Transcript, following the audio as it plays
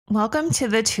Welcome to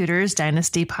the Tudors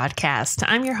Dynasty podcast.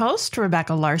 I'm your host,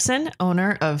 Rebecca Larson,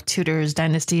 owner of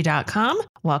TUDORSDynasty.com.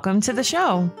 Welcome to the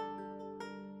show.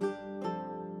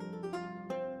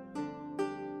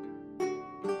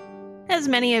 As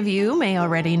many of you may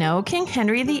already know, King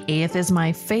Henry VIII is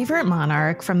my favorite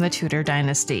monarch from the Tudor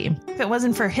dynasty. If it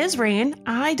wasn't for his reign,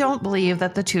 I don't believe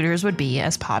that the Tudors would be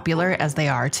as popular as they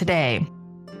are today.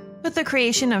 With the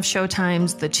creation of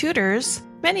Showtime's The Tudors,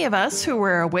 many of us who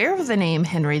were aware of the name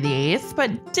Henry VIII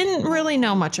but didn't really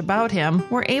know much about him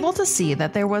were able to see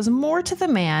that there was more to the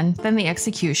man than the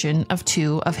execution of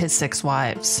 2 of his 6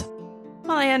 wives.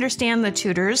 While I understand the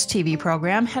Tudors TV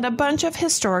program had a bunch of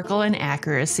historical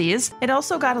inaccuracies, it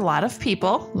also got a lot of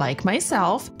people, like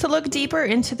myself, to look deeper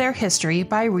into their history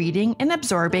by reading and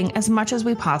absorbing as much as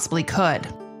we possibly could.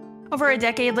 Over a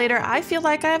decade later, I feel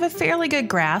like I have a fairly good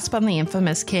grasp on the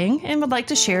infamous king and would like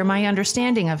to share my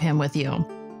understanding of him with you.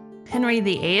 Henry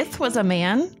VIII was a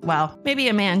man, well, maybe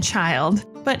a man-child,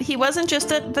 but he wasn't just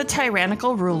the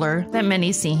tyrannical ruler that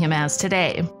many see him as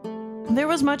today. There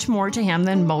was much more to him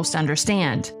than most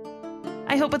understand.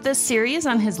 I hope with this series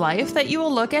on his life that you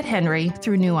will look at Henry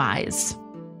through new eyes.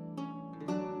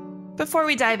 Before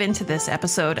we dive into this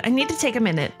episode, I need to take a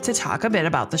minute to talk a bit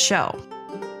about the show.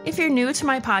 If you're new to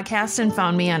my podcast and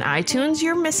found me on iTunes,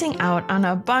 you're missing out on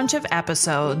a bunch of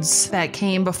episodes that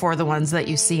came before the ones that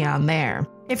you see on there.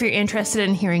 If you're interested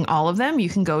in hearing all of them, you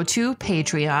can go to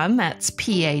Patreon, that's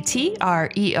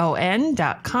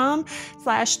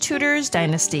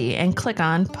patreon.com/TudorsDynasty and click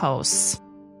on posts.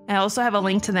 I also have a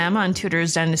link to them on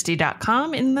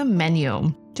TudorsDynasty.com in the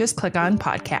menu. Just click on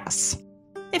podcasts.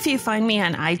 If you find me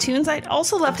on iTunes, I'd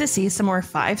also love to see some more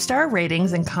 5-star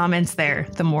ratings and comments there.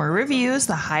 The more reviews,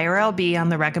 the higher I'll be on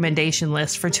the recommendation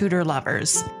list for Tudor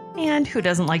lovers. And who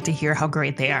doesn't like to hear how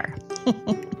great they are?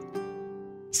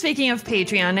 Speaking of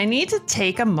Patreon, I need to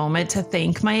take a moment to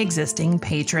thank my existing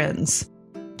patrons.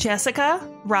 Jessica,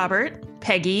 Robert,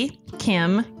 Peggy,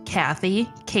 Kim, Kathy,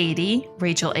 Katie,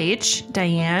 Rachel H.,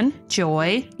 Diane,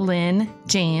 Joy, Lynn,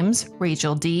 James,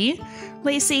 Rachel D.,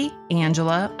 Lacey,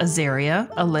 Angela, Azaria,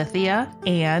 Alithia,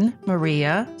 Anne,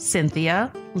 Maria,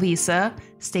 Cynthia, Lisa,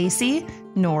 Stacy,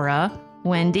 Nora,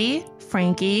 Wendy,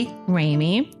 Frankie,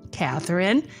 Ramy,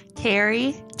 Catherine,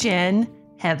 Carrie, Jen,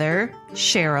 Heather,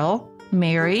 Cheryl,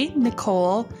 Mary,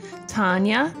 Nicole,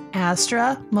 Tanya,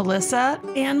 Astra, Melissa,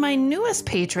 and my newest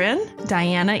patron,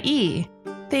 Diana E.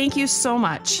 Thank you so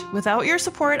much. Without your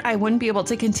support, I wouldn't be able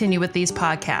to continue with these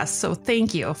podcasts, so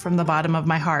thank you from the bottom of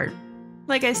my heart.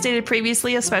 Like I stated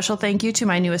previously, a special thank you to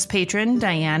my newest patron,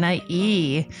 Diana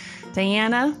E.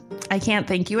 Diana, I can't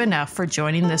thank you enough for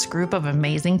joining this group of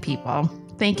amazing people.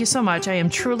 Thank you so much. I am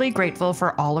truly grateful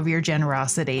for all of your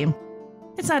generosity.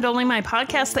 It's not only my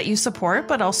podcast that you support,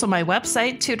 but also my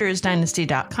website,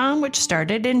 TudorsDynasty.com, which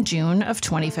started in June of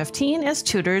 2015 as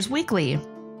Tudors Weekly.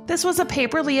 This was a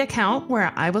paperly account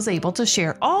where I was able to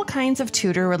share all kinds of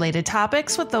Tudor-related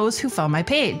topics with those who found my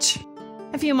page.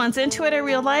 A few months into it, I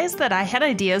realized that I had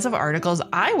ideas of articles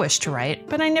I wished to write,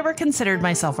 but I never considered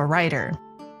myself a writer.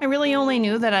 I really only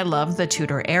knew that I loved the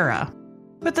Tudor era.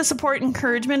 With the support and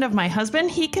encouragement of my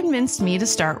husband, he convinced me to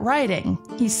start writing.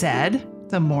 He said,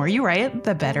 "The more you write,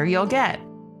 the better you'll get."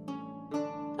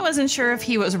 I wasn't sure if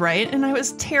he was right, and I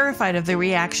was terrified of the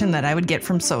reaction that I would get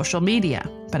from social media,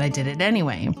 but I did it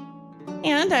anyway.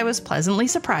 And I was pleasantly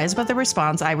surprised by the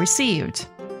response I received.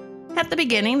 At the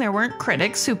beginning, there weren't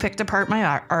critics who picked apart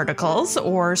my articles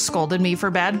or scolded me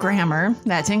for bad grammar.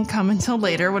 That didn't come until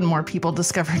later when more people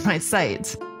discovered my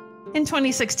site. In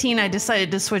 2016, I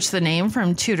decided to switch the name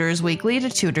from Tudors Weekly to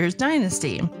Tudors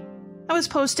Dynasty. I was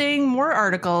posting more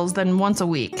articles than once a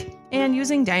week, and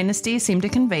using Dynasty seemed to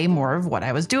convey more of what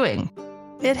I was doing.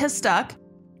 It has stuck,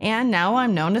 and now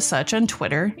I'm known as such on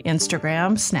Twitter,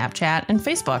 Instagram, Snapchat, and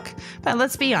Facebook. But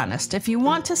let's be honest, if you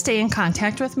want to stay in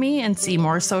contact with me and see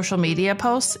more social media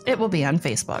posts, it will be on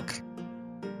Facebook.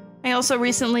 I also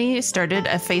recently started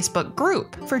a Facebook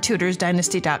group for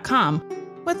TudorsDynasty.com.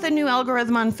 With the new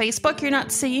algorithm on Facebook, you're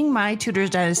not seeing my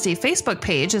Tudors Dynasty Facebook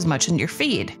page as much in your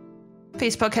feed.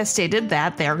 Facebook has stated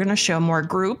that they're going to show more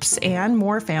groups and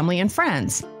more family and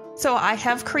friends. So I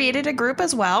have created a group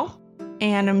as well,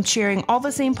 and I'm sharing all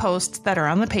the same posts that are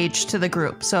on the page to the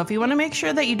group. So if you want to make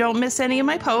sure that you don't miss any of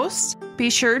my posts, be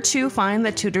sure to find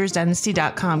the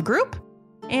TudorsDynasty.com group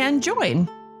and join.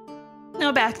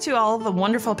 Now back to all the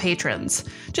wonderful patrons.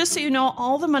 Just so you know,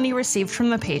 all the money received from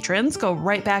the patrons go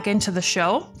right back into the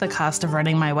show, the cost of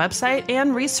running my website,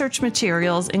 and research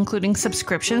materials, including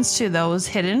subscriptions to those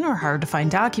hidden or hard to find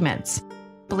documents.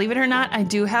 Believe it or not, I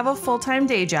do have a full-time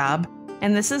day job,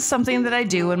 and this is something that I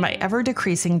do in my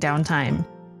ever-decreasing downtime.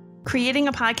 Creating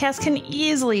a podcast can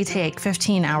easily take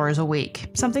 15 hours a week,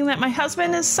 something that my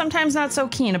husband is sometimes not so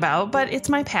keen about, but it's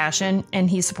my passion and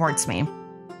he supports me.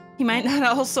 He might not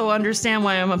also understand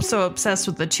why I'm so obsessed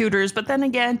with the Tudors, but then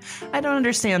again, I don't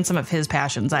understand some of his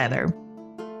passions either.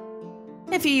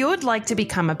 If you would like to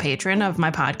become a patron of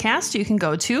my podcast, you can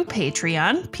go to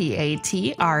Patreon,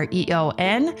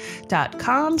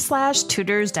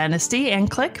 patreon.com/Tudors Dynasty and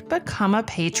click Become a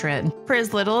Patron. For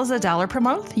as little as $1 per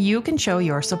month, you can show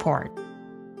your support.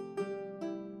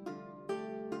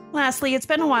 Lastly, it's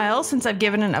been a while since I've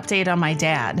given an update on my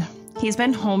dad. He's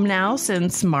been home now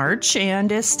since March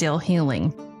and is still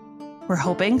healing. We're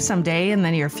hoping someday in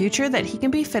the near future that he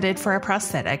can be fitted for a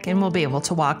prosthetic and will be able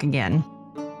to walk again.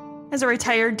 As a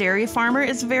retired dairy farmer,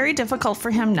 it's very difficult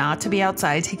for him not to be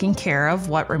outside taking care of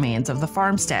what remains of the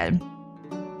farmstead.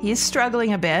 He's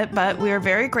struggling a bit, but we are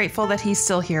very grateful that he's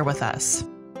still here with us.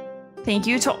 Thank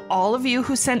you to all of you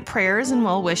who sent prayers and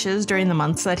well wishes during the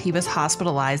months that he was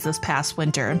hospitalized this past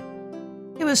winter.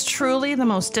 It was truly the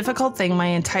most difficult thing my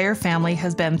entire family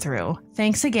has been through.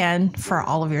 Thanks again for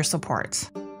all of your support.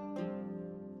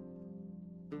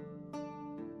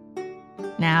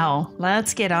 Now,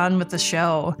 let's get on with the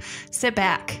show. Sit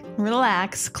back,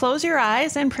 relax, close your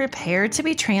eyes, and prepare to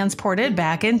be transported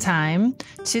back in time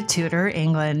to Tudor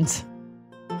England.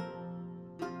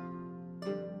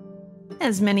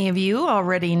 As many of you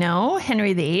already know,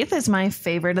 Henry VIII is my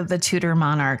favorite of the Tudor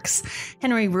monarchs.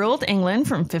 Henry ruled England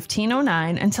from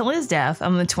 1509 until his death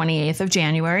on the 28th of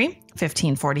January,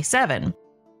 1547.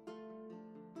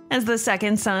 As the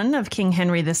second son of King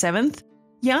Henry VII,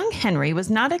 young Henry was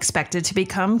not expected to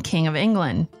become King of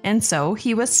England, and so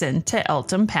he was sent to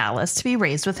Eltham Palace to be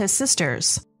raised with his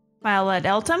sisters. While at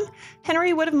Eltham,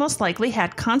 Henry would have most likely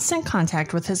had constant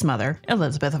contact with his mother,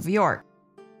 Elizabeth of York.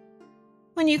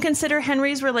 When you consider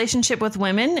Henry's relationship with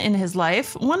women in his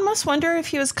life, one must wonder if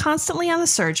he was constantly on the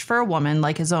search for a woman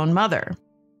like his own mother.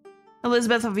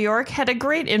 Elizabeth of York had a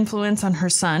great influence on her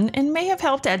son and may have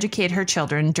helped educate her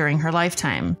children during her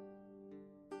lifetime.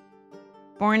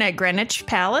 Born at Greenwich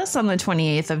Palace on the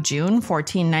 28th of June,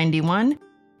 1491,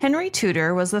 Henry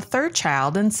Tudor was the third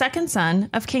child and second son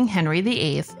of King Henry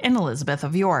VIII and Elizabeth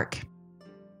of York.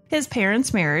 His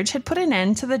parents' marriage had put an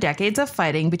end to the decades of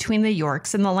fighting between the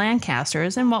Yorks and the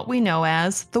Lancasters in what we know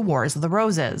as the Wars of the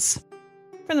Roses.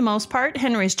 For the most part,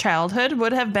 Henry's childhood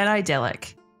would have been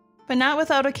idyllic, but not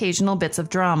without occasional bits of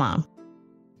drama.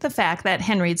 The fact that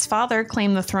Henry's father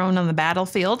claimed the throne on the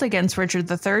battlefield against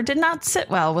Richard III did not sit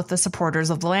well with the supporters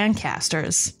of the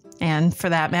Lancasters, and for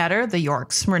that matter, the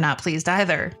Yorks were not pleased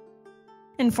either.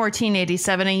 In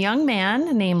 1487, a young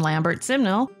man named Lambert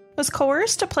Simnel was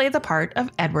coerced to play the part of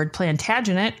Edward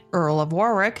Plantagenet, Earl of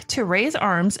Warwick, to raise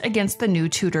arms against the new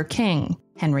Tudor king,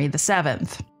 Henry VII.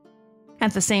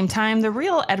 At the same time, the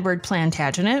real Edward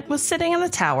Plantagenet was sitting in the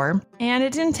Tower, and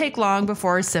it didn't take long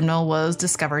before Simnel was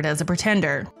discovered as a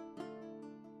pretender.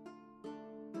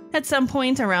 At some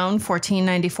point around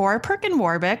 1494, Perkin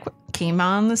Warbeck came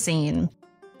on the scene.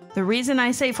 The reason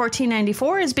I say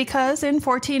 1494 is because in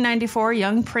 1494,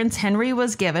 young Prince Henry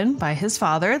was given, by his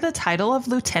father, the title of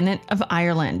Lieutenant of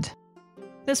Ireland.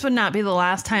 This would not be the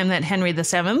last time that Henry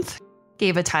VII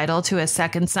gave a title to his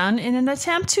second son in an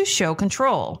attempt to show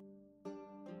control.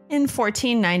 In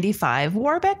 1495,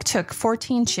 Warbeck took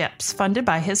 14 ships funded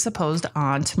by his supposed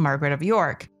aunt, Margaret of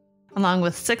York, along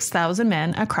with 6,000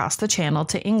 men across the Channel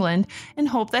to England in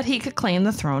hope that he could claim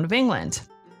the throne of England.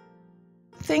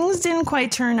 Things didn't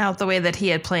quite turn out the way that he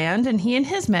had planned, and he and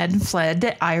his men fled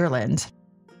to Ireland.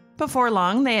 Before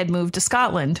long, they had moved to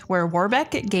Scotland, where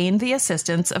Warbeck gained the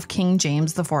assistance of King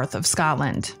James IV of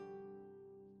Scotland.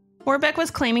 Warbeck was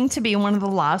claiming to be one of the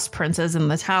lost princes in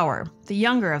the Tower, the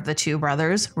younger of the two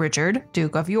brothers, Richard,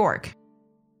 Duke of York.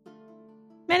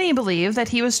 Many believe that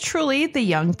he was truly the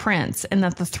young prince and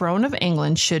that the throne of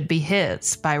England should be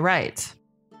his by right.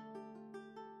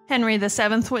 Henry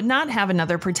VII would not have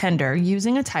another pretender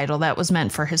using a title that was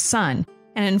meant for his son,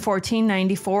 and in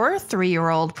 1494,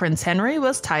 3-year-old Prince Henry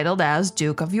was titled as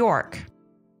Duke of York.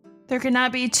 There could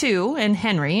not be two, and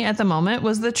Henry, at the moment,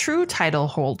 was the true title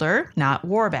holder, not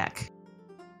Warbeck.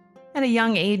 At a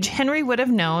young age, Henry would have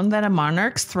known that a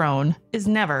monarch's throne is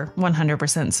never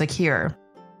 100% secure.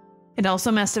 It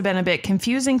also must have been a bit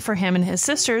confusing for him and his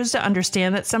sisters to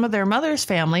understand that some of their mother's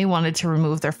family wanted to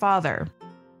remove their father.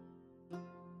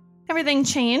 Everything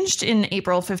changed in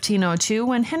April 1502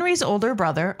 when Henry's older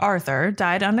brother, Arthur,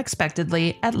 died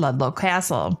unexpectedly at Ludlow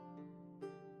Castle.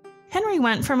 Henry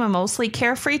went from a mostly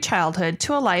carefree childhood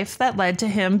to a life that led to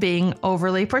him being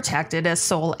overly protected as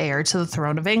sole heir to the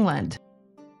throne of England.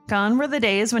 Gone were the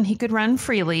days when he could run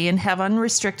freely and have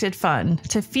unrestricted fun,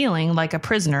 to feeling like a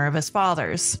prisoner of his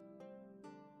father's.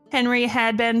 Henry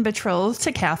had been betrothed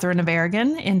to Catherine of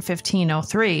Aragon in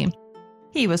 1503.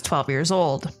 He was 12 years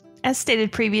old. As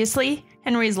stated previously,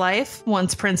 Henry's life,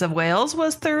 once Prince of Wales,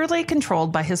 was thoroughly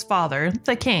controlled by his father,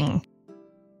 the king.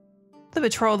 The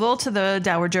betrothal to the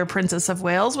Dowager Princess of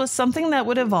Wales was something that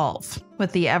would evolve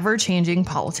with the ever-changing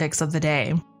politics of the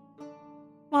day.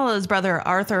 While his brother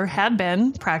Arthur had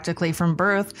been, practically from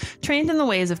birth, trained in the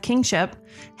ways of kingship,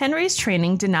 Henry's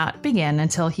training did not begin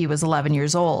until he was 11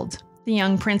 years old. The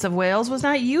young Prince of Wales was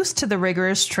not used to the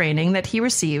rigorous training that he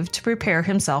received to prepare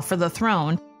himself for the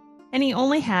throne, and he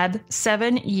only had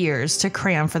 7 years to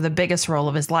cram for the biggest role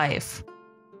of his life.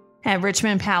 At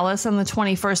Richmond Palace on the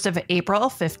 21st of April,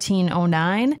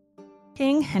 1509,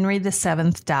 King Henry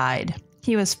VII died.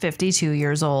 He was 52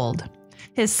 years old.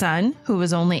 His son, who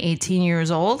was only 18 years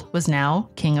old, was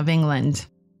now King of England.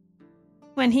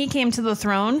 When he came to the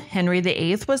throne, Henry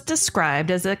VIII was described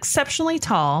as exceptionally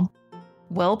tall,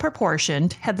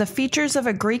 well-proportioned, had the features of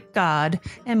a Greek god,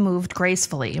 and moved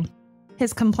gracefully.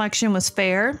 His complexion was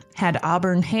fair, had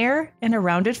auburn hair, and a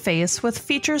rounded face with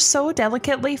features so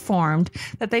delicately formed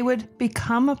that they would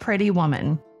become a pretty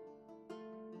woman.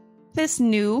 This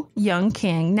new, young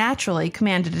king naturally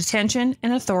commanded attention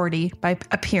and authority by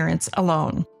appearance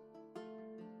alone.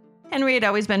 Henry had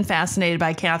always been fascinated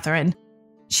by Catherine.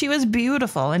 She was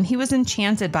beautiful, and he was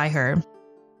enchanted by her.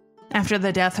 After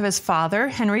the death of his father,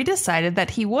 Henry decided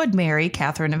that he would marry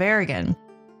Catherine of Aragon,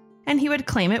 and he would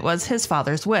claim it was his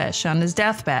father's wish on his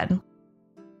deathbed.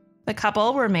 The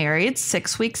couple were married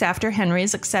 6 weeks after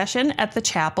Henry's accession at the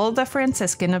chapel of the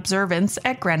Franciscan Observance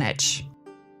at Greenwich.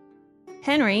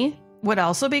 Henry would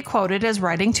also be quoted as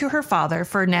writing to her father,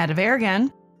 Ferdinand of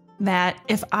Aragon, that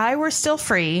if I were still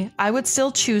free, I would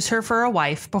still choose her for a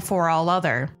wife before all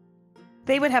other.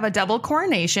 They would have a double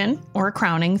coronation, or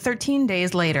crowning, 13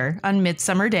 days later, on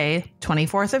Midsummer Day,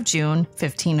 24th of June,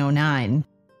 1509.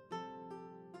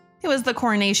 It was the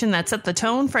coronation that set the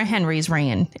tone for Henry's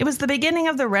reign. It was the beginning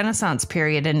of the Renaissance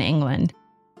period in England.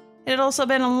 It had also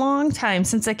been a long time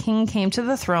since a king came to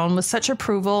the throne with such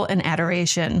approval and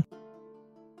adoration.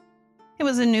 It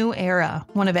was a new era,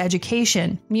 one of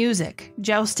education, music,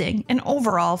 jousting, and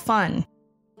overall fun.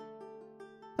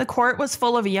 The court was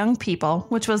full of young people,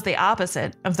 which was the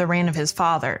opposite of the reign of his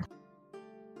father.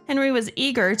 Henry was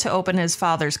eager to open his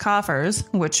father's coffers,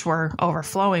 which were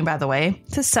overflowing by the way,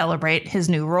 to celebrate his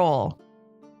new role.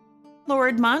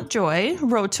 Lord Montjoy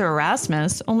wrote to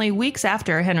Erasmus only weeks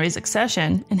after Henry's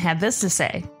accession and had this to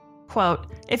say, quote,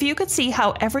 "If you could see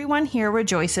how everyone here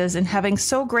rejoices in having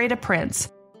so great a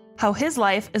prince, how his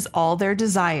life is all their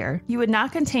desire, you would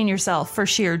not contain yourself for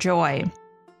sheer joy.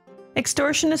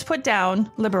 Extortion is put down,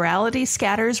 liberality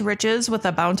scatters riches with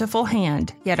a bountiful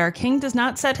hand, yet our king does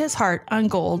not set his heart on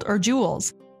gold or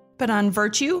jewels, but on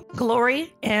virtue,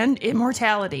 glory, and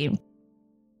immortality."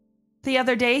 The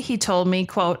other day he told me,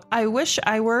 quote, "I wish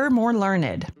I were more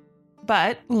learned."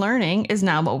 But learning is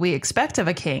not what we expect of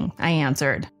a king, I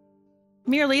answered.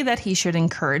 Merely that he should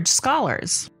encourage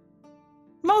scholars.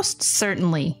 Most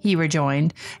certainly, he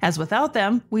rejoined, as without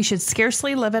them we should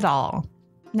scarcely live at all.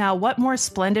 Now, what more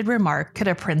splendid remark could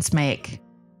a prince make?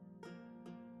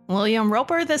 William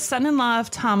Roper, the son-in-law of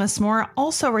Thomas More,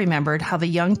 also remembered how the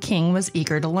young king was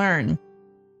eager to learn.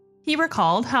 He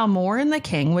recalled how More and the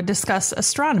king would discuss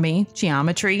astronomy,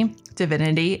 geometry,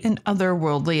 divinity, and other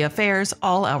worldly affairs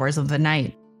all hours of the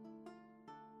night.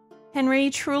 Henry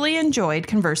truly enjoyed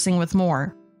conversing with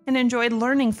More, and enjoyed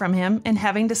learning from him and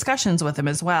having discussions with him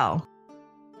as well.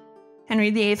 Henry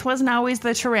VIII wasn't always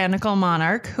the tyrannical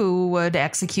monarch who would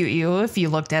execute you if you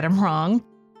looked at him wrong.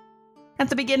 At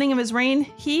the beginning of his reign,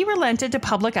 he relented to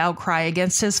public outcry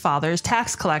against his father's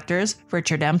tax collectors,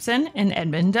 Richard Empson and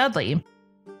Edmund Dudley.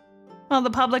 While the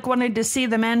public wanted to see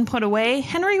the men put away,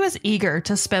 Henry was eager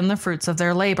to spend the fruits of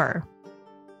their labor.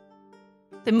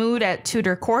 The mood at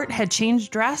Tudor court had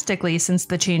changed drastically since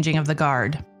the changing of the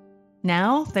guard.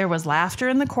 Now there was laughter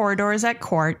in the corridors at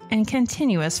court and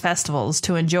continuous festivals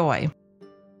to enjoy.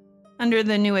 Under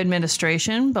the new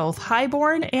administration, both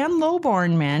highborn and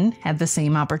lowborn men had the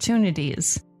same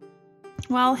opportunities.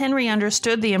 While Henry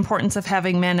understood the importance of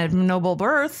having men of noble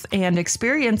birth and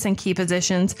experience in key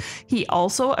positions, he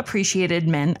also appreciated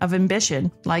men of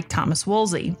ambition like Thomas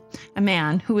Wolsey, a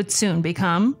man who would soon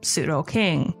become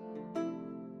pseudo-king.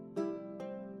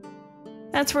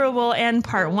 That's where we'll end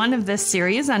part 1 of this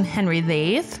series on Henry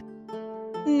VIII.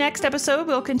 Next episode,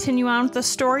 we'll continue on with the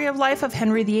story of life of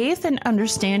Henry VIII and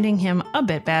understanding him a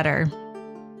bit better.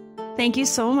 Thank you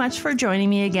so much for joining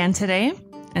me again today.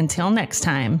 Until next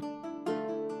time.